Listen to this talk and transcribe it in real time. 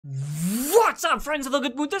What's up, friends of the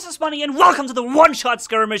good mood? This is Manni, and welcome to the one-shot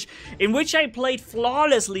skirmish, in which I played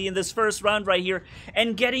flawlessly in this first round right here,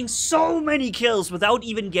 and getting so many kills without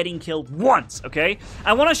even getting killed once, okay?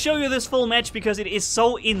 I want to show you this full match because it is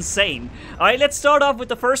so insane. Alright, let's start off with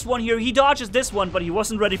the first one here. He dodges this one, but he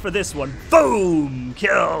wasn't ready for this one. Boom!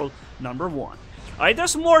 Kill number one. Alright,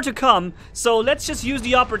 there's more to come, so let's just use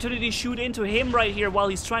the opportunity to shoot into him right here while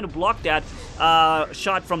he's trying to block that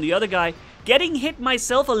shot from the other guy. Getting hit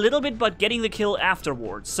myself a little bit, but getting the kill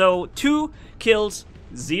afterwards. So, 2 kills,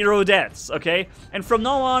 0 deaths, okay? And from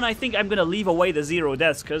now on, I think I'm gonna leave away the 0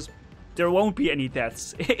 deaths, because there won't be any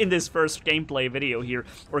deaths in this first gameplay video here,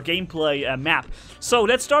 or gameplay map. So,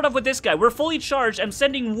 let's start off with this guy. We're fully charged. I'm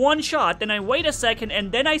sending one shot, then I wait a second,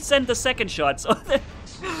 and then I send the second shot.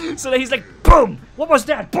 So then he's like, boom! What was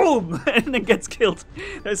that? Boom! And then gets killed.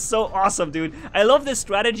 That's so awesome, dude. I love this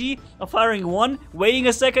strategy of firing one, waiting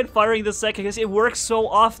a second, firing the second, because it works so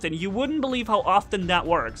often. You wouldn't believe how often that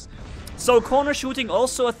works. So corner shooting,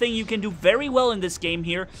 also a thing you can do very well in this game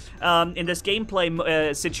here, in this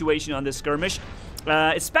gameplay situation on this skirmish,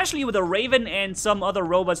 especially with a Raven and some other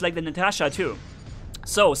robots like the Natasha too.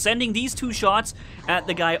 So, sending these 2 shots at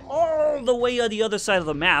the guy all the way on the other side of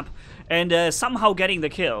the map, and somehow getting the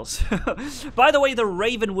kills. By the way, the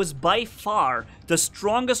Raven was by far the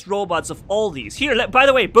strongest robots of all these. Here, by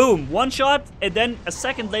the way, boom, one shot, and then a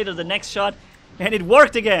second later the next shot, and it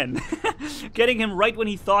worked again. Getting him right when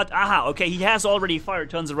he thought, aha, okay, he has already fired,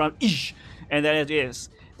 turns around, ish, and then it is.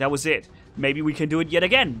 That was it. Maybe we can do it yet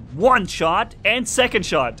again. One shot, and second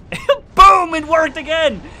shot. Boom, it worked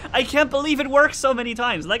again! I can't believe it works so many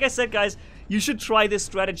times. Like I said, guys, you should try this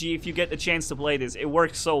strategy if you get the chance to play this. It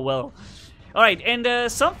works so well. Alright,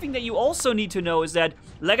 and something that you also need to know is that,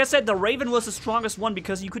 like I said, the Raven was the strongest one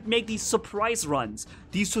because you could make these surprise runs.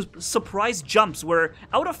 These surprise jumps where,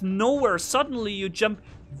 out of nowhere, suddenly you jump,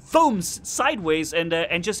 boom, sideways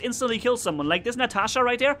and just instantly kill someone. Like this Natasha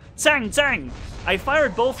right there. Zang, zang! I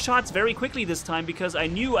fired both shots very quickly this time because I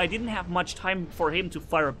knew I didn't have much time for him to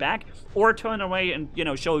fire back or turn away and, you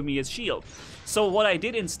know, show me his shield. So what I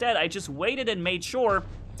did instead, I just waited and made sure,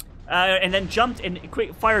 and then jumped and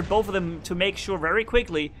fired both of them to make sure very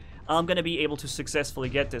quickly I'm gonna be able to successfully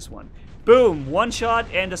get this one. Boom! One shot,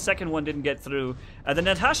 and the second one didn't get through. The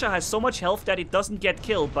Natasha has so much health that it doesn't get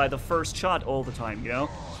killed by the first shot all the time, you know?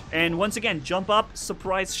 And once again, jump up,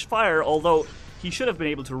 surprise fire, although he should have been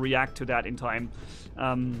able to react to that in time.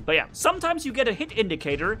 But yeah, sometimes you get a hit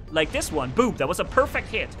indicator, like this one. Boom! That was a perfect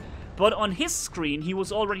hit. But on his screen, he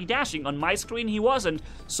was already dashing. On my screen, he wasn't.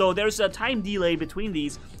 So there's a time delay between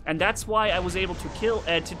these, and that's why I was able to kill,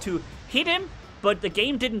 to hit him, but the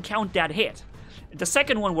game didn't count that hit. The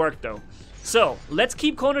second one worked, though. So, let's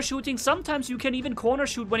keep corner shooting. Sometimes you can even corner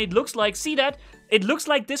shoot when it looks like, see that? It looks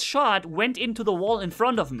like this shot went into the wall in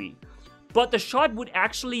front of me. But the shot would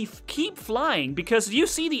actually keep flying because you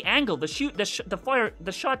see the angle. The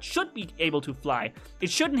shot should be able to fly. It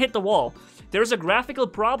shouldn't hit the wall. There's a graphical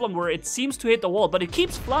problem where it seems to hit the wall, but it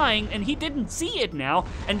keeps flying, and he didn't see it now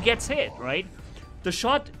and gets hit, right? The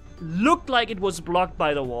shot looked like it was blocked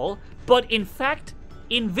by the wall, but in fact,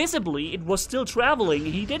 invisibly, it was still traveling.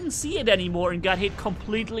 He didn't see it anymore and got hit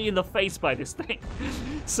completely in the face by this thing.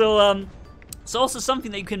 So, it's also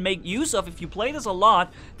something that you can make use of. If you play this a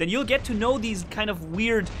lot, then you'll get to know these kind of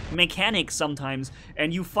weird mechanics sometimes,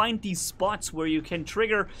 and you find these spots where you can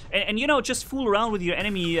trigger and you know, just fool around with your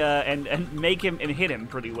enemy and make him and hit him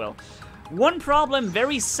pretty well. One problem,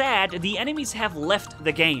 very sad, the enemies have left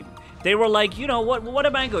the game. They were like, you know, what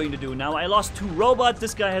am I going to do now? I lost 2 robots,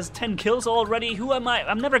 this guy has 10 kills already, who am I?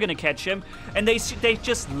 I'm never gonna catch him. And they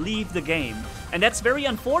just leave the game. And that's very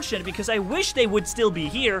unfortunate because I wish they would still be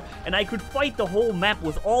here and I could fight the whole map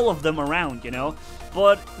with all of them around, you know?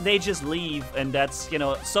 But they just leave, and that's, you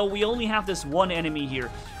know, so we only have this one enemy here,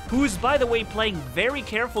 who's, by the way, playing very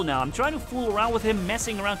careful now. I'm trying to fool around with him,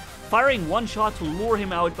 messing around, firing one shot to lure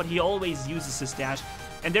him out, but he always uses his dash.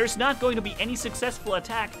 And there's not going to be any successful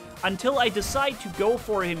attack until I decide to go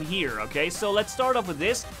for him here, okay? So let's start off with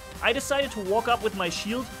this. I decided to walk up with my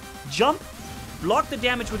shield, jump, block the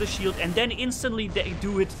damage with the shield, and then instantly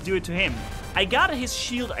do it to him. I got his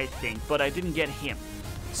shield, I think, but I didn't get him.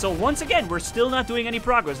 So once again, we're still not doing any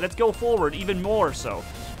progress. Let's go forward even more so.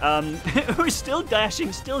 We're still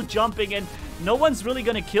dashing, still jumping, and no one's really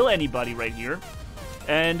gonna kill anybody right here.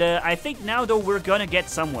 And I think now, though, we're gonna get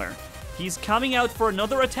somewhere. He's coming out for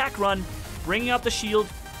another attack run, bringing up the shield,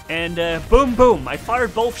 and boom, boom. I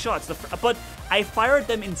fired both shots, but I fired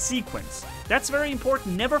them in sequence. That's very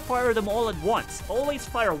important. Never fire them all at once. Always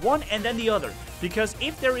fire one and then the other, because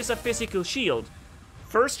if there is a physical shield,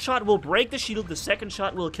 first shot will break the shield, the second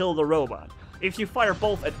shot will kill the robot. If you fire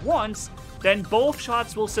both at once, then both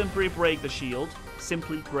shots will simply break the shield,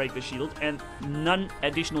 and none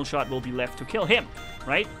additional shot will be left to kill him,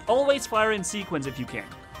 right? Always fire in sequence if you can.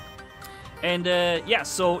 And yeah,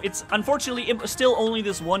 so it's unfortunately still only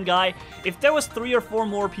this one guy. If there was 3 or 4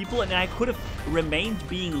 more people and I could have remained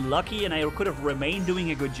being lucky and I could have remained doing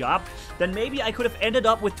a good job, then maybe I could have ended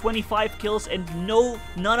up with 25 kills and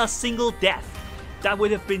not a single death. That would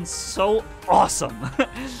have been so awesome.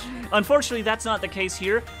 Unfortunately, that's not the case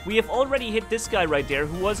here. We have already hit this guy right there.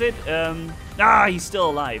 Who was it? He's still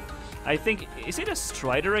alive. I think, is it a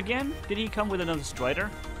Strider again? Did he come with another Strider?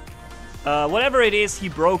 Whatever it is, he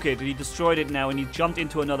broke it, he destroyed it now, and he jumped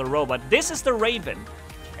into another robot. This is the Raven.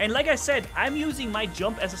 And like I said, I'm using my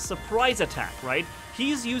jump as a surprise attack, right?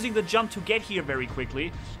 He's using the jump to get here very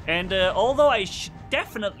quickly. And although I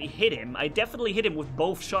definitely hit him, with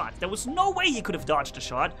both shots. There was no way he could have dodged a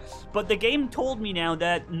shot. But the game told me now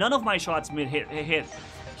that none of my shots hit.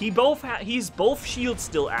 He's both shields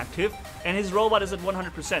still active, and his robot is at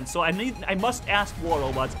 100%. So I must ask War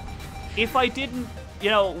Robots, if I didn't... You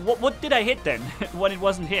know, what did I hit then, when it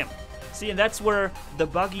wasn't him? See, and that's where the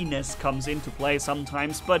bugginess comes into play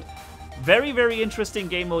sometimes, but very, very interesting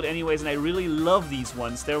game mode anyways, and I really love these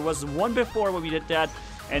ones. There was one before where we did that,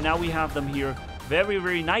 and now we have them here. Very,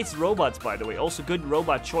 very nice robots, by the way, also good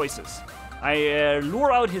robot choices. I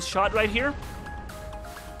lure out his shot right here,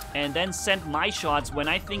 and then send my shots when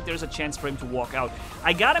I think there's a chance for him to walk out.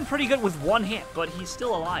 I got him pretty good with one hit, but he's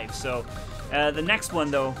still alive, so... the next one,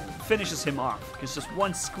 though, finishes him off, because just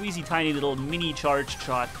one squeezy tiny little mini charged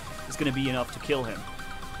shot is going to be enough to kill him.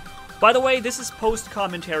 By the way, this is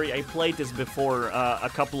post-commentary. I played this before a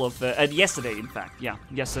couple of... yesterday, in fact. Yeah,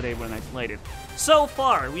 yesterday when I played it. So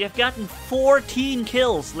far, we have gotten 14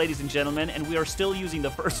 kills, ladies and gentlemen, and we are still using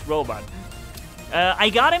the first robot. I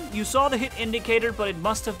got him. You saw the hit indicator, but it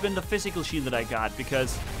must have been the physical shield that I got,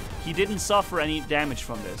 because he didn't suffer any damage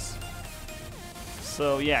from this.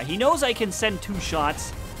 So yeah, he knows I can send 2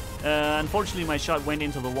 shots. Unfortunately, my shot went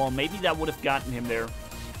into the wall. Maybe that would have gotten him there.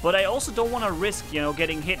 But I also don't want to risk, you know,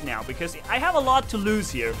 getting hit now, because I have a lot to lose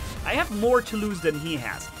here. I have more to lose than he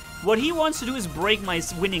has. What he wants to do is break my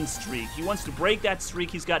winning streak. He wants to break that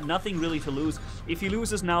streak. He's got nothing really to lose. If he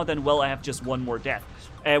loses now, then, well, I have just one more death.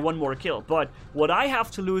 One more kill. But what I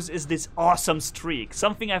have to lose is this awesome streak.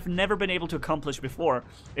 Something I've never been able to accomplish before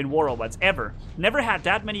in War Robots, ever. Never had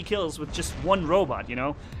that many kills with just one robot, you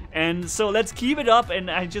know? And so let's keep it up,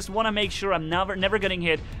 and I just want to make sure I'm never getting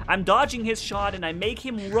hit. I'm dodging his shot, and I make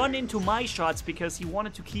him run into my shots because he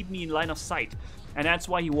wanted to keep me in line of sight. And that's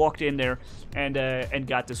why he walked in there and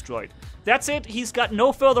got destroyed. That's it. He's got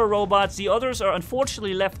no further robots. The others are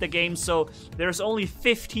unfortunately left the game, so there's only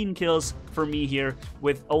 15 kills for me here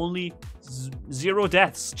with only 0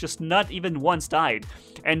 deaths. Just not even once died.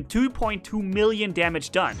 And 2.2 million damage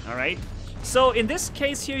done, all right? So in this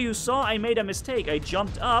case here, you saw I made a mistake. I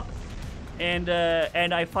jumped up and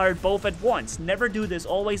I fired both at once. Never do this,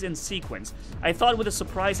 always in sequence. I thought with a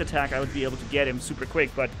surprise attack I would be able to get him super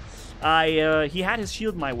quick, but he had his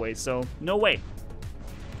shield my way, so no way.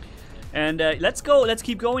 And let's go. Let's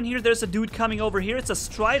keep going here. There's a dude coming over here. It's a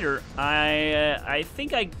Strider. I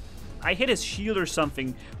think I hit his shield or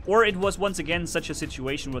something. Or it was once again such a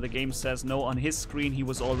situation where the game says no, on his screen he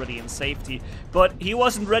was already in safety. But he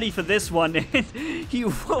wasn't ready for this one.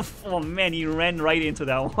 Oh man, he ran right into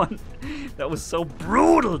that one. That was so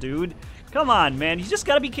brutal, dude. Come on, man. You just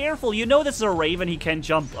gotta be careful. You know this is a Raven. He can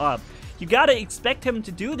jump up. You gotta expect him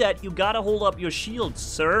to do that. You gotta hold up your shield,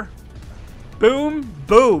 sir. Boom,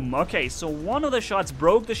 boom. Okay, so one of the shots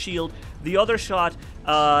broke the shield. The other shot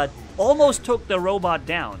almost took the robot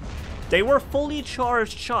down. They were fully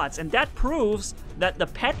charged shots, and that proves that the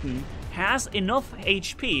Patton has enough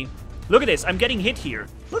HP. Look at this. I'm getting hit here.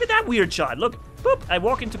 Look at that weird shot. Look, boop. I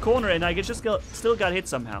walk into corner, and I just still got hit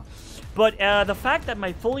somehow. But the fact that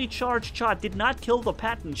my fully charged shot did not kill the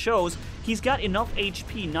Patton shows he's got enough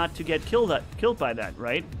HP not to get killed by that,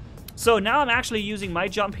 right? So now I'm actually using my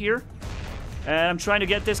jump here. And I'm trying to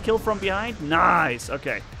get this kill from behind. Nice,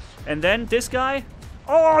 okay. And then this guy.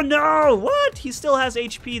 Oh no, what? He still has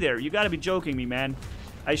HP there. You gotta be joking me, man.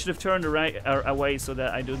 I should have turned away so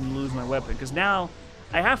that I didn't lose my weapon. Because now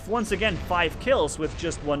I have, once again, 5 kills with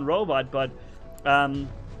just one robot. But,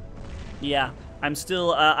 yeah. I'm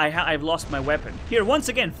still, I've lost my weapon. Here, once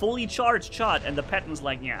again, fully charged shot, and the Patton's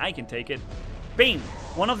like, yeah, I can take it. Bing!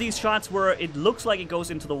 One of these shots where it looks like it goes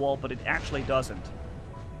into the wall, but it actually doesn't.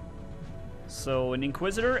 So an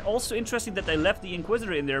Inquisitor, also interesting that they left the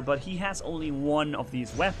Inquisitor in there, but he has only one of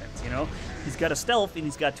these weapons, you know? He's got a stealth and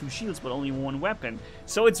he's got 2 shields, but only one weapon.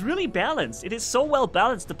 So it's really balanced. It is so well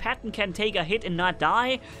balanced. The Patton can take a hit and not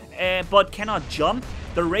die, but cannot jump.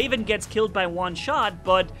 The Raven gets killed by 1 shot,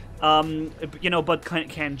 but you know, but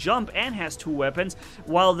can jump and has 2 weapons,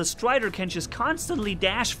 while the Strider can just constantly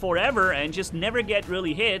dash forever and just never get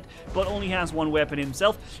really hit, but only has 1 weapon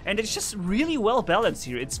himself. And it's just really well balanced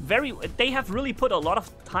here. It's they have really put a lot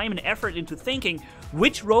of time and effort into thinking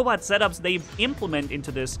which robot setups they implement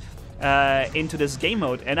into this game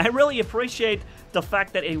mode, and I really appreciate the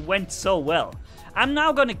fact that it went so well. I'm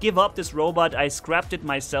now gonna give up this robot. I scrapped it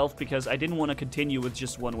myself because I didn't want to continue with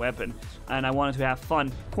just 1 weapon, and I wanted to have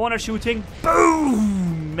fun. Corner shooting,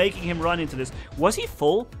 boom! Making him run into this. Was he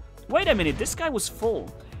full? Wait a minute, this guy was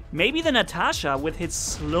full. Maybe the Natasha, with his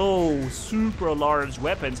slow, super large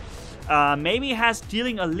weapons, maybe has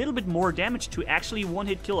dealing a little bit more damage to actually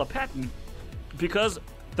one-hit kill a Patton, because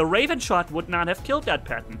the Raven shot would not have killed that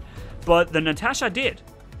Patton, but the Natasha did.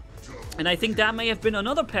 And I think that may have been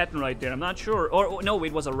another Patton right there. I'm not sure. Or no,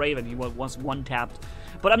 it was a Raven. He was 1-tapped.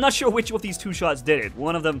 But I'm not sure which of these 2 shots did it.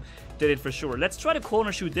 One of them did it for sure. Let's try to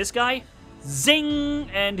corner shoot this guy. Zing!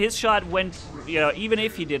 And his shot went, you know, even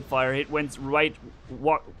if he did fire, it went right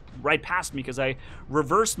past me because I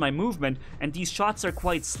reversed my movement. And these shots are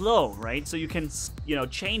quite slow, right? So you can, you know,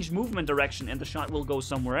 change movement direction and the shot will go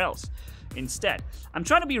somewhere else instead. I'm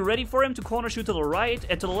trying to be ready for him to corner shoot to the right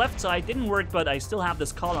and to the left side. Didn't work, but I still have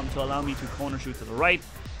this column to allow me to corner shoot to the right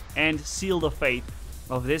and seal the fate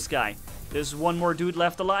of this guy. There's 1 more dude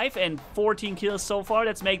left alive and 14 kills so far.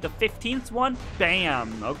 Let's make the 15th one.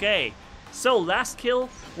 Bam. Okay. So last kill.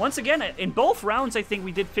 Once again, in both rounds, I think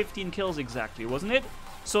we did 15 kills exactly, wasn't it?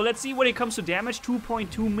 So let's see when it comes to damage.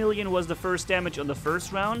 2.2 million was the first damage on the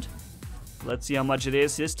first round. Let's see how much it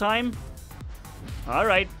is this time.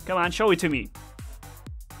 Alright, come on, show it to me.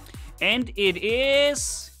 And it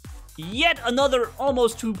is yet another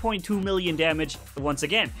almost 2.2 million damage once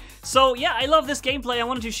again. So yeah, I love this gameplay. I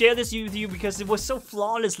wanted to share this with you because it was so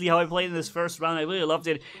flawlessly how I played in this first round. I really loved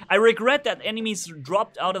it. I regret that enemies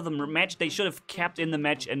dropped out of the match. They should have kept in the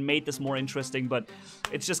match and made this more interesting, but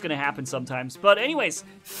it's just gonna happen sometimes. But anyways,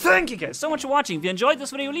 thank you guys so much for watching. If you enjoyed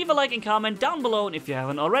this video, leave a like and comment down below, and if you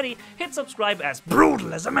haven't already, hit subscribe as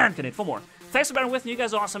brutal as a man can hit for more. Thanks for bearing with me. You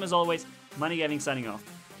guys are awesome as always. Manni-Gaming signing off.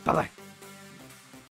 Bye-bye.